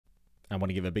I want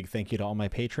to give a big thank you to all my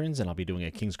patrons, and I'll be doing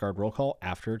a Kingsguard roll call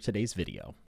after today's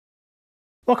video.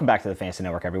 Welcome back to the Fantasy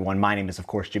Network, everyone. My name is, of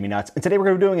course, Jimmy Nuts, and today we're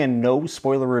going to be doing a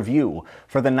no-spoiler review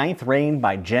for The Ninth Reign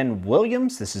by Jen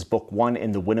Williams. This is book 1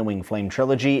 in the Winnowing Flame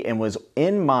Trilogy, and was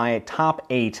in my top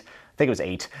 8, I think it was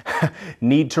 8,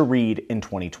 need to read in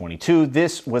 2022.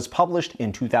 This was published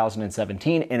in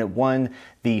 2017, and it won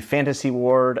the Fantasy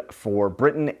Award for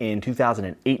Britain in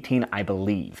 2018, I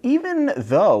believe. Even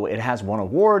though it has won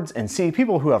awards, and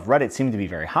people who have read it seem to be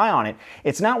very high on it,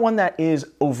 it's not one that is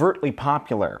overtly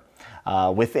popular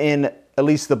within at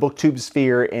least the booktube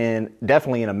sphere, and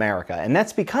definitely in America. And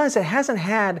that's because it hasn't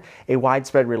had a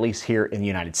widespread release here in the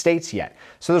United States yet.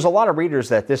 So there's a lot of readers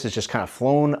that this has just kind of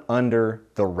flown under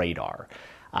the radar.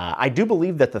 I do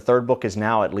believe that the third book is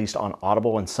now at least on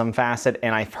Audible in some facet,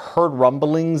 and I've heard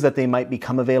rumblings that they might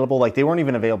become available. Like, they weren't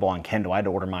even available on Kindle. I had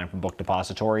to order mine from Book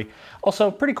Depository.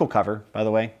 Also, pretty cool cover, by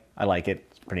the way. I like it.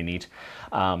 It's pretty neat.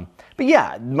 But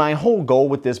yeah, my whole goal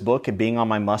with this book and being on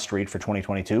my must-read for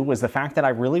 2022 was the fact that I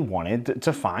really wanted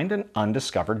to find an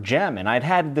undiscovered gem. And I'd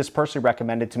had this personally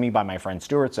recommended to me by my friend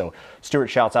Stuart, so Stuart,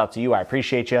 shouts out to you, I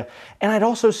appreciate you. And I'd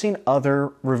also seen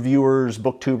other reviewers,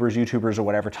 booktubers, YouTubers, or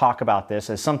whatever talk about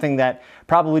this as something that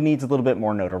probably needs a little bit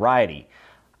more notoriety.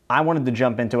 I wanted to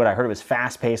jump into it. I heard it was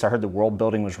fast-paced. I heard the world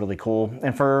building was really cool.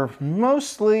 And for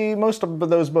most of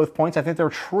those both points, I think they're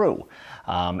true.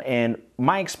 And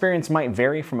my experience might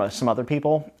vary from some other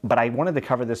people, but I wanted to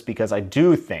cover this because I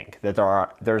do think that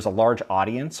there's a large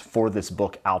audience for this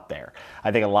book out there.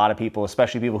 I think a lot of people,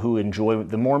 especially people who enjoy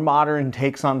the more modern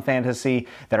takes on fantasy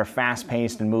that are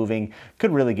fast-paced and moving,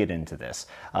 could really get into this.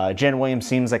 Jen Williams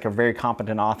seems like a very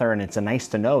competent author, and it's nice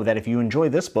to know that if you enjoy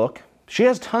this book, she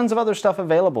has tons of other stuff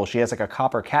available. She has like a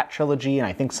Copper Cat trilogy and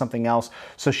I think something else.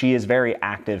 So she is very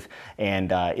active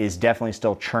and is definitely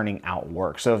still churning out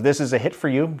work. So if this is a hit for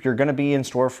you, you're going to be in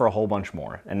store for a whole bunch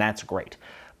more, and that's great.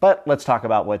 But let's talk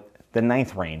about what the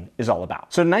Ninth Reign is all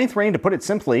about. So Ninth Reign, to put it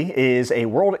simply, is a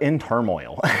world in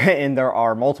turmoil. And there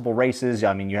are multiple races.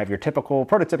 I mean, you have your typical,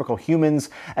 prototypical humans,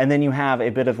 and then you have a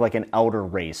bit of like an elder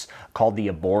race called the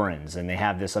Aborans. And they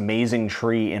have this amazing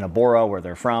tree in Abora, where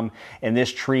they're from. And this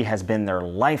tree has been their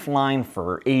lifeline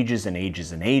for ages and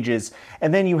ages and ages.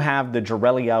 And then you have the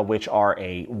Jurelia, which are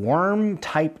a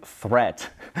worm-type threat.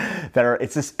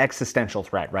 It's this existential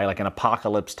threat, right? Like an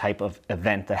apocalypse type of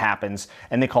event that happens,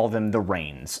 and they call them the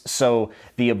Rains. So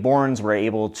the Aborans were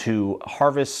able to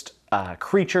harvest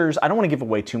creatures. I don't want to give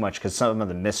away too much because some of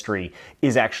the mystery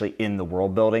is actually in the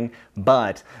world building,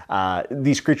 but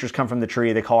these creatures come from the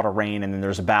tree, they call it a rain, and then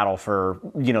there's a battle for,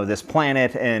 this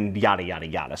planet, and yada, yada,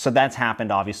 yada. So that's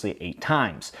happened obviously 8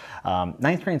 times.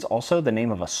 Ninth Reign is also the name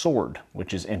of a sword,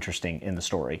 which is interesting in the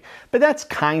story. But that's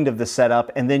kind of the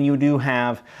setup, and then you do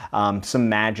have some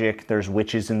magic, there's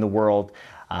witches in the world.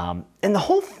 And the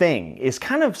whole thing is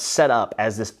kind of set up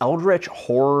as this Eldritch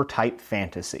Horror type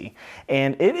fantasy.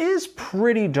 And it is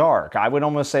pretty dark. I would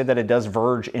almost say that it does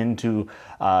verge into,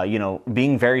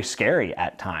 being very scary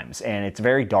at times. And it's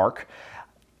very dark.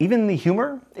 Even the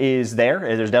humor is there.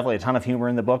 There's definitely a ton of humor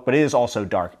in the book, but it is also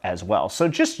dark as well. So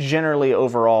just generally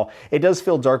overall, it does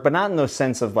feel dark, but not in the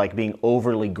sense of like being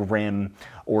overly grim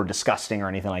or disgusting or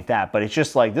anything like that. But it's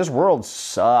just like, this world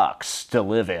sucks to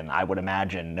live in, I would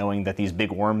imagine, knowing that these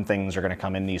big worm things are going to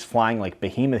come in these flying like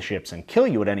behemoth ships and kill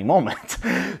you at any moment.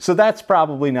 So that's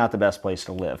probably not the best place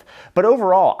to live. But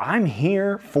overall, I'm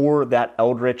here for that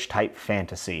Eldritch type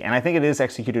fantasy. And I think it is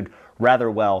executed rather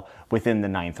well within the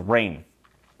Ninth Reign.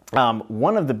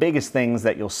 One of the biggest things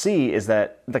that you'll see is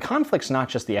that the conflict's not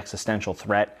just the existential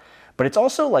threat, but it's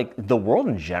also like the world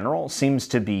in general seems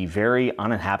to be very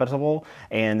uninhabitable,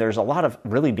 and there's a lot of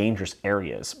really dangerous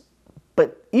areas.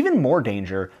 But even more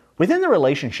danger within the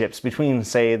relationships between,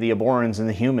 say, the Aborans and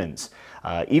the humans.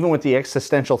 Even with the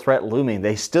existential threat looming,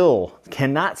 they still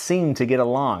cannot seem to get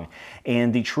along.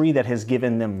 And the tree that has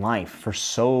given them life for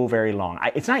so very long.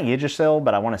 It's not Yggdrasil,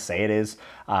 but I want to say it is.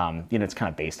 It's kind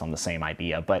of based on the same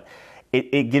idea, but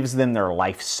it gives them their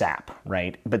life sap,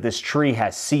 right? But this tree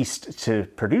has ceased to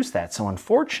produce that. So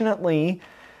unfortunately,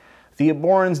 the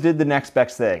Aborans did the next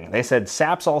best thing. They said,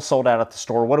 sap's all sold out at the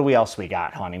store. What else we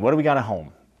got, honey? What do we got at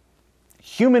home?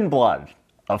 Human blood.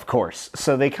 Of course.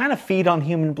 So they kind of feed on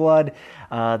human blood.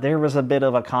 There was a bit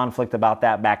of a conflict about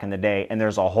that back in the day, and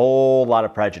there's a whole lot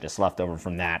of prejudice left over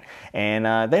from that.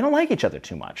 And they don't like each other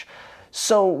too much.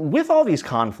 So with all these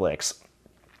conflicts,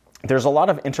 there's a lot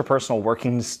of interpersonal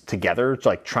workings together,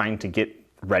 like trying to get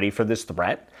ready for this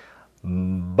threat,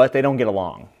 but they don't get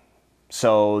along.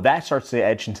 So that starts to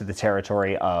edge into the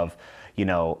territory of,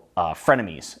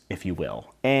 frenemies, if you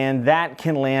will. And that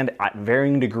can land at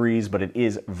varying degrees, but it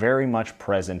is very much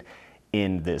present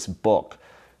in this book.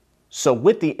 So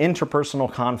with the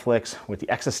interpersonal conflicts, with the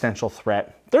existential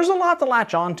threat, there's a lot to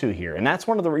latch onto here. And that's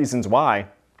one of the reasons why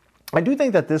I do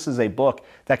think that this is a book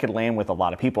that could land with a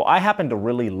lot of people. I happen to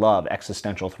really love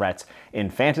existential threats in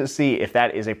fantasy. If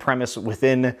that is a premise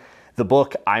within the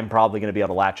book, I'm probably going to be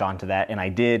able to latch onto that, and I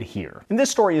did here. And this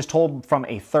story is told from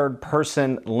a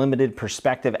third-person limited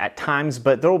perspective at times,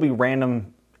 but there will be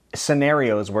random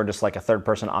scenarios where just like a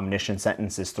third-person omniscient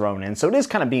sentence is thrown in. So it is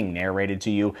kind of being narrated to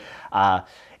you.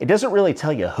 It doesn't really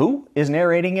tell you who is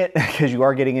narrating it because you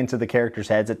are getting into the characters'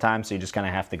 heads at times, so you just kind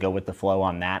of have to go with the flow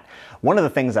on that. One of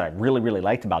the things that I really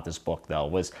liked about this book, though,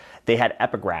 was they had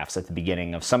epigraphs at the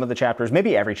beginning of some of the chapters,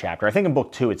 maybe every chapter. I think in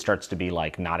book 2 it starts to be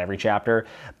like not every chapter,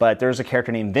 but there's a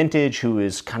character named Vintage who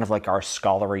is kind of like our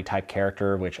scholarly type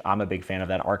character, which I'm a big fan of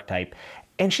that archetype.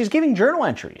 And she's giving journal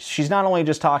entries. She's not only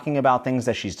just talking about things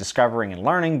that she's discovering and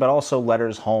learning, but also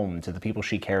letters home to the people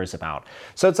she cares about.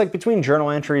 So it's like between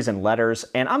journal entries and letters,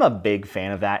 and I'm a big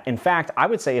fan of that. In fact, I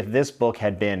would say if this book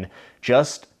had been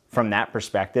just from that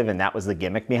perspective, and that was the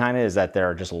gimmick behind it, is that there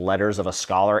are just letters of a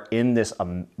scholar in this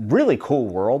really cool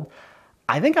world,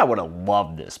 I think I would have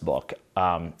loved this book.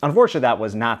 Unfortunately, that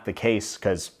was not the case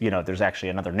because, you know, there's actually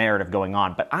another narrative going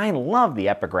on, but I love the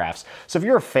epigraphs. So if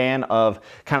you're a fan of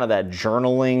kind of that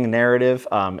journaling narrative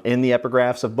in the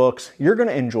epigraphs of books, you're going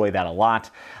to enjoy that a lot.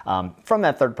 From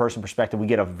that third-person perspective, we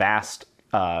get a vast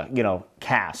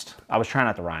cast. I was trying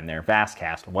not to rhyme there. Vast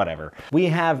cast, whatever. We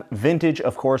have Vintage,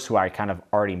 of course, who I kind of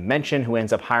already mentioned, who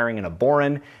ends up hiring an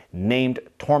Aboran named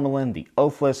Tormalin the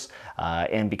Oathless.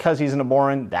 And because he's an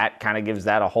Aboran, that kind of gives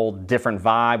that a whole different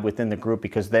vibe within the group,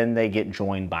 because then they get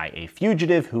joined by a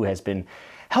fugitive who has been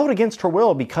held against her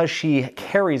will because she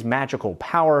carries magical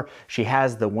power. She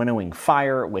has the winnowing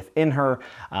fire within her.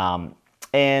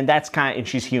 And that's and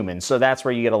she's human, so that's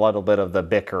where you get a little bit of the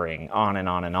bickering on and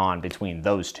on and on between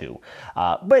those two.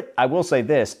 But I will say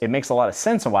this, it makes a lot of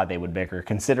sense on why they would bicker,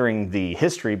 considering the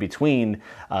history between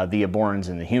the Aborans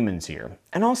and the humans here.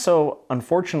 And also,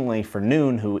 unfortunately for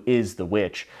Noon, who is the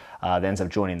witch that ends up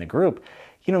joining the group,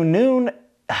 you know, Noon,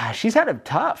 she's had it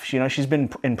tough. You know, she's been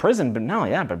in prison, but not only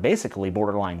that, but basically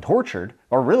borderline tortured,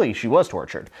 or really she was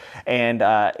tortured. And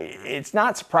it's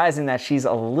not surprising that she's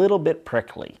a little bit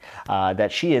prickly,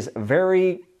 that she is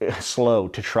very slow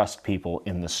to trust people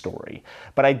in the story.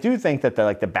 But I do think that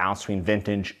the balance between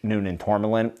Vintage, Noon, and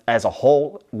Tormalin as a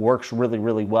whole works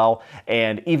really well.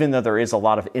 And even though there is a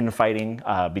lot of infighting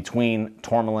between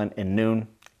Tormalin and Noon,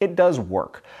 it does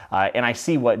work. And I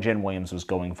see what Jen Williams was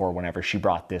going for whenever she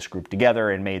brought this group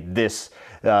together and made this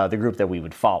the group that we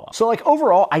would follow. So like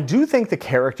overall, I do think the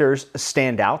characters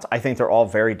stand out. I think they're all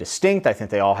very distinct. I think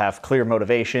they all have clear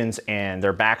motivations and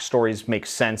their backstories make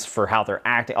sense for how they're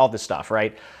acting, all this stuff,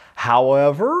 right?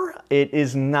 However, it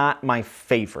is not my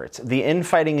favorite. The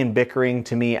infighting and bickering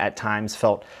to me at times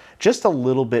felt just a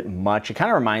little bit much. It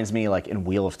kind of reminds me like in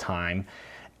Wheel of Time.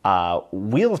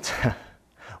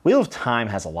 Wheel of Time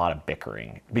has a lot of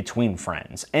bickering between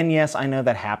friends. And yes, I know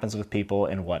that happens with people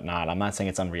and whatnot. I'm not saying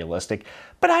it's unrealistic,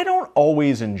 but I don't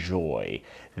always enjoy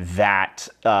that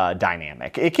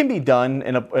dynamic. It can be done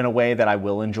in a way that I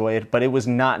will enjoy it, but it was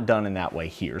not done in that way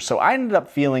here. So I ended up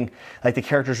feeling like the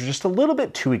characters were just a little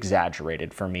bit too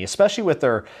exaggerated for me, especially with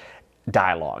their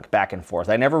dialogue back and forth.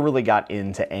 I never really got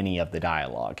into any of the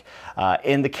dialogue.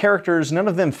 And the characters, none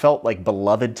of them felt like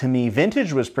beloved to me.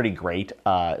 Vintage was pretty great,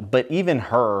 but even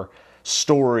her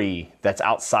story that's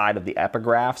outside of the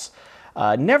epigraphs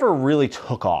never really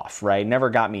took off, right? Never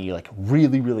got me like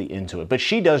really into it. But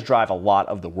she does drive a lot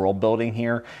of the world building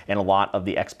here and a lot of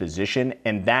the exposition,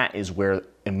 and that is where,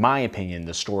 in my opinion,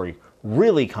 the story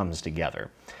really comes together.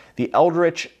 The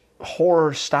Eldritch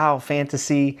Horror style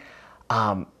fantasy,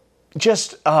 I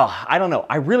don't know.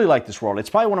 I really like this world. It's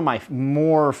probably one of my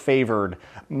more favored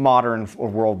modern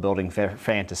world building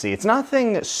fantasy. It's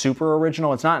nothing super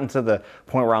original. It's not into the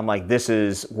point where I'm like, this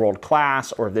is world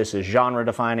class or this is genre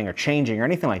defining or changing or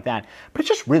anything like that. But it's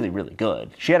just really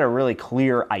good. She had a really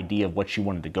clear idea of what she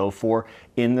wanted to go for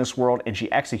in this world, and she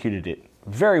executed it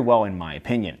very well in my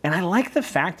opinion. And I like the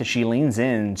fact that she leans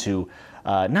into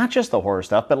not just the horror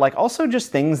stuff, but like also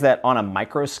just things that on a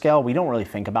micro scale we don't really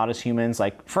think about as humans.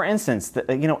 Like for instance,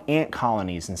 ant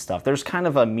colonies and stuff. There's kind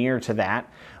of a mirror to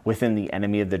that within the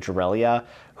enemy of the Durelia,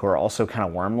 who are also kind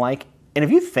of worm-like. And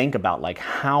if you think about like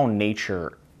how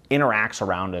nature interacts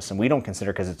around us and we don't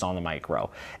consider because it's on the micro,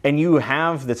 and you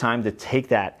have the time to take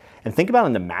that and think about it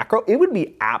in the macro, it would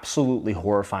be absolutely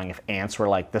horrifying if ants were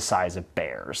like the size of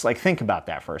bears. Like think about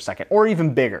that for a second, or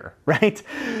even bigger, right?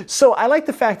 So I like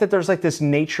the fact that there's like this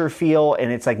nature feel,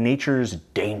 and it's like nature's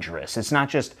dangerous. It's not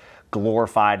just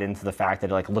glorified into the fact that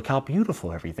like, look how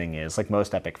beautiful everything is, like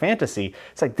most epic fantasy.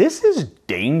 It's like, this is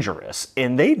dangerous,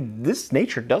 and this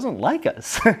nature doesn't like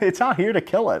us. It's out here to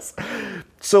kill us.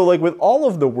 So like with all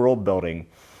of the world building,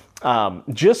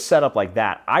 just set up like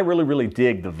that, I really, really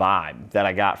dig the vibe that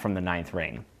I got from the Ninth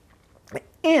Reign.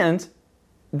 And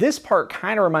this part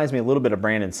kind of reminds me a little bit of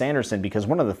Brandon Sanderson, because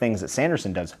one of the things that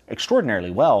Sanderson does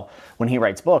extraordinarily well when he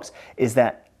writes books is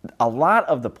that a lot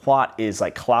of the plot is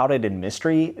like clouded in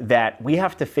mystery that we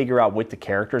have to figure out with the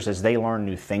characters as they learn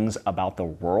new things about the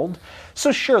world.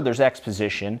 So sure, there's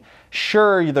exposition.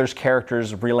 Sure, there's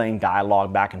characters relaying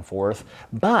dialogue back and forth,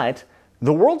 but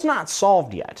the world's not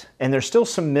solved yet, and there's still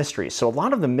some mysteries. So a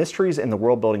lot of the mysteries in the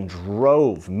world building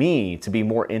drove me to be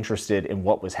more interested in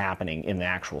what was happening in the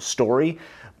actual story.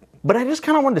 But I just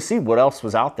kind of wanted to see what else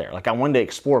was out there. Like, I wanted to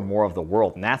explore more of the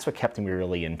world, and that's what kept me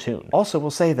really in tune. Also,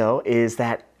 we'll say though, is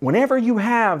that whenever you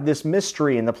have this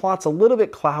mystery and the plot's a little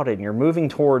bit clouded and you're moving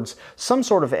towards some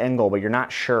sort of end goal, but you're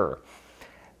not sure,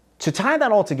 to tie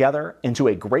that all together into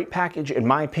a great package, in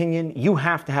my opinion, you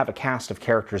have to have a cast of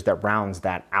characters that rounds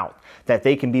that out, that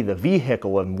they can be the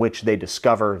vehicle in which they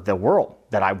discover the world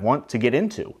that I want to get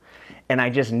into. And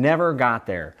I just never got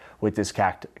there with this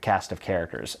cast of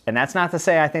characters. And that's not to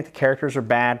say I think the characters are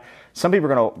bad. Some people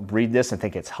are going to read this and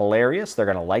think it's hilarious. They're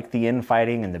going to like the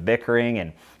infighting and the bickering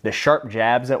and the sharp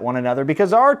jabs at one another,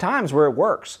 because there are times where it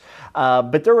works.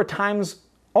 But there were times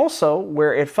also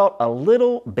where it felt a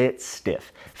little bit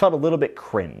stiff, felt a little bit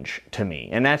cringe to me.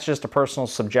 And that's just a personal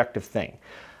subjective thing.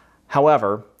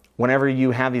 However, whenever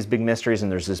you have these big mysteries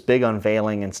and there's this big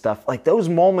unveiling and stuff, like those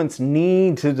moments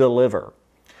need to deliver.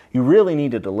 You really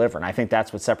need to deliver, and I think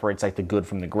that's what separates like the good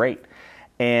from the great.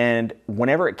 And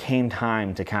whenever it came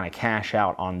time to kind of cash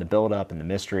out on the build-up and the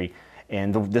mystery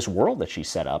and this world that she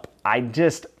set up, I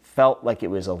just felt like it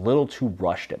was a little too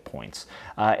rushed at points.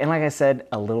 And like I said,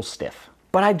 a little stiff.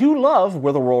 But I do love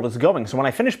where the world is going. So when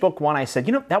I finished book 1, I said,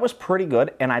 you know, that was pretty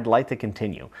good, and I'd like to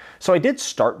continue. So I did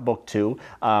start book 2.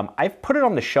 I've put it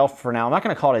on the shelf for now. I'm not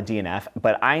going to call it a DNF,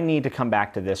 but I need to come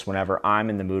back to this whenever I'm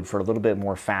in the mood for a little bit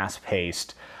more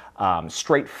fast-paced,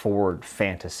 straightforward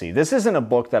fantasy. This isn't a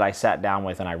book that I sat down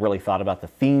with and I really thought about the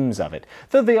themes of it,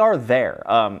 though they are there,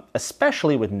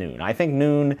 especially with Noon. I think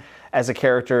Noon as a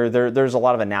character, there's a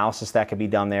lot of analysis that could be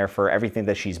done there for everything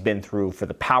that she's been through, for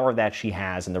the power that she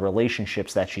has and the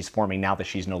relationships that she's forming now that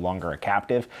she's no longer a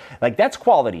captive. Like, that's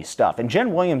quality stuff. And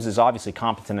Jen Williams is obviously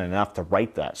competent enough to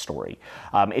write that story.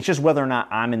 It's just whether or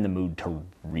not I'm in the mood to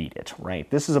read it, right?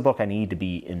 This is a book I need to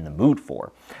be in the mood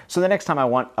for. So the next time I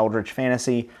want Eldritch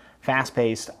Fantasy,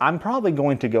 fast-paced, I'm probably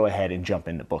going to go ahead and jump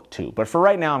into book 2. But for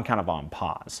right now, I'm kind of on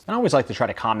pause. And I always like to try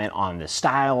to comment on the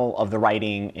style of the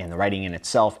writing and the writing in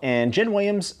itself. And Jen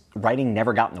Williams' writing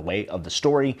never got in the way of the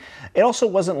story. It also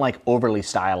wasn't like overly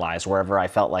stylized wherever I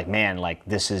felt like, man, like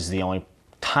this is the only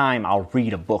time I'll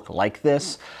read a book like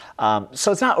this.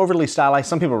 So it's not overly stylized.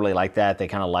 Some people really like that. They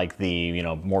kind of like the, you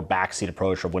know, more backseat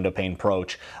approach or window pane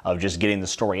approach of just getting the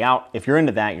story out. If you're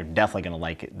into that, you're definitely going to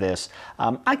like this.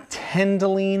 I tend to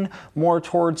lean more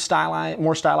towards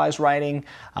more stylized writing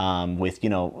with, you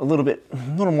know, a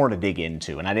little more to dig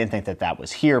into. And I didn't think that that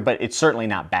was here, but it's certainly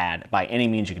not bad by any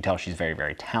means. You can tell she's very,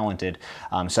 very talented.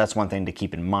 So that's one thing to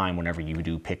keep in mind whenever you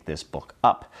do pick this book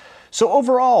up. So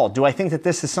overall, do I think that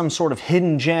this is some sort of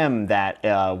hidden gem that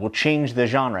will change the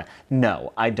genre?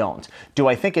 No, I don't. Do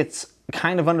I think it's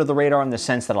kind of under the radar in the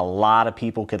sense that a lot of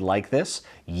people could like this?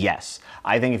 Yes.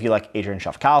 I think if you like Adrian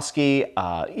Shafkalski,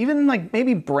 even like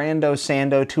maybe Brando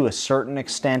Sando to a certain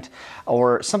extent,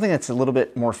 or something that's a little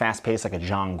bit more fast-paced like a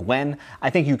John Gwen, I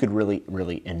think you could really,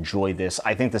 really enjoy this.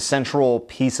 I think the central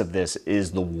piece of this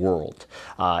is the world.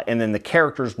 And then the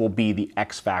characters will be the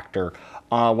X factor,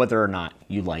 whether or not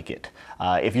you like it.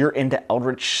 If you're into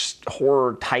Eldritch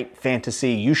Horror type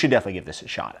fantasy, you should definitely give this a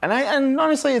shot. And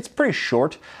honestly, it's pretty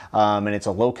short, and it's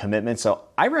a low commitment, so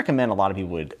I recommend a lot of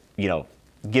people would, you know,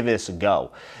 give this a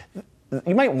go.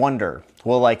 You might wonder,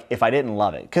 well, like, if I didn't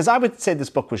love it, because I would say this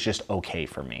book was just okay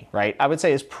for me, right? I would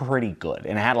say it's pretty good,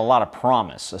 and it had a lot of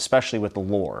promise, especially with the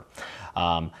lore.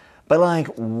 But like,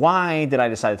 why did I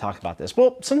decide to talk about this?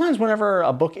 Well, sometimes whenever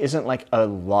a book isn't like a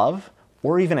love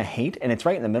or even a hate, and it's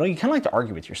right in the middle, you kind of like to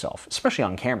argue with yourself, especially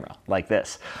on camera like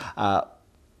this.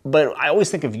 But I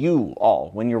always think of you all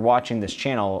when you're watching this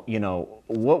channel, you know,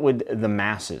 what would the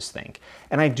masses think?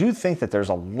 And I do think that there's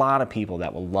a lot of people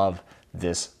that will love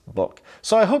this book.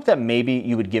 So I hope that maybe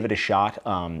you would give it a shot,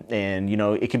 and you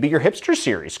know, it could be your hipster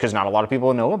series, because not a lot of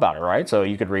people know about it, right? So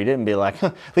you could read it and be like,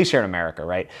 huh, at least here in America,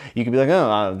 right? You could be like,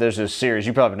 oh, there's this series,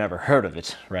 you probably never heard of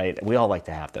it, right? We all like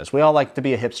to have those. We all like to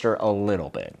be a hipster a little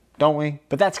bit. don't we?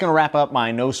 But that's going to wrap up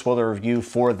my no spoiler review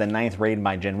for the 9th raid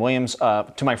by Jen Williams.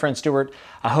 To my friend Stuart,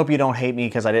 I hope you don't hate me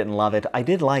because I didn't love it. I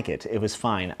did like it. It was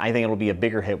fine. I think it'll be a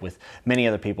bigger hit with many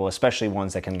other people, especially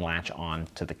ones that can latch on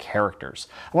to the characters.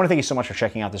 I want to thank you so much for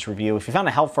checking out this review. If you found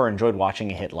it helpful or enjoyed watching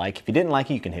it, hit like. If you didn't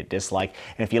like it, you can hit dislike.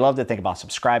 And if you loved it, think about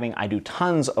subscribing. I do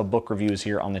tons of book reviews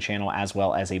here on the channel, as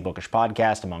well as a bookish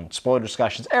podcast, among spoiler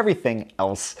discussions, everything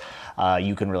else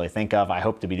you can really think of. I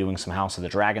hope to be doing some House of the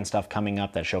Dragon stuff coming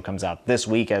up. That show comes out this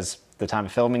week as the time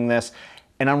of filming this,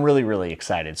 and I'm really, really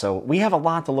excited. So we have a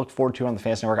lot to look forward to on the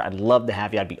Fantasy Network. I'd love to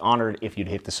have you. I'd be honored if you'd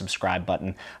hit the subscribe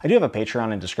button. I do have a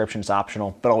Patreon in description. It's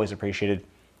optional, but always appreciated.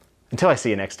 Until I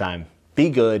see you next time, be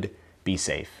good, be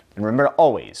safe, and remember to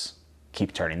always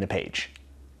keep turning the page.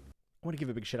 I want to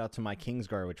give a big shout out to my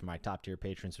Kingsguard, which are my top tier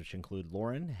patrons, which include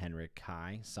Lauren, Henrik,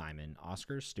 Kai, Simon,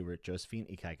 Oscar, Stuart, Josephine,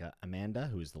 Ikaika, Amanda,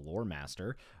 who is the lore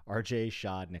master, RJ,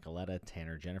 Shad, Nicoletta,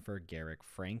 Tanner, Jennifer, Garrick,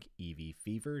 Frank, Evie,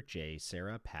 Fever, Jay,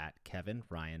 Sarah, Pat, Kevin,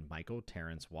 Ryan, Michael,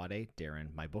 Terrence, Wade,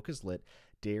 Darren, My Book is Lit,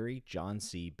 Derry, John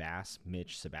C, Bass,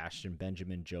 Mitch, Sebastian,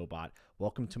 Benjamin, Jobot,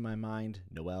 Welcome to My Mind,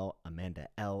 Noel, Amanda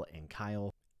L, and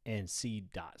Kyle, and C.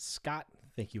 Scott.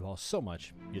 Thank you all so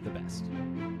much. You're the best.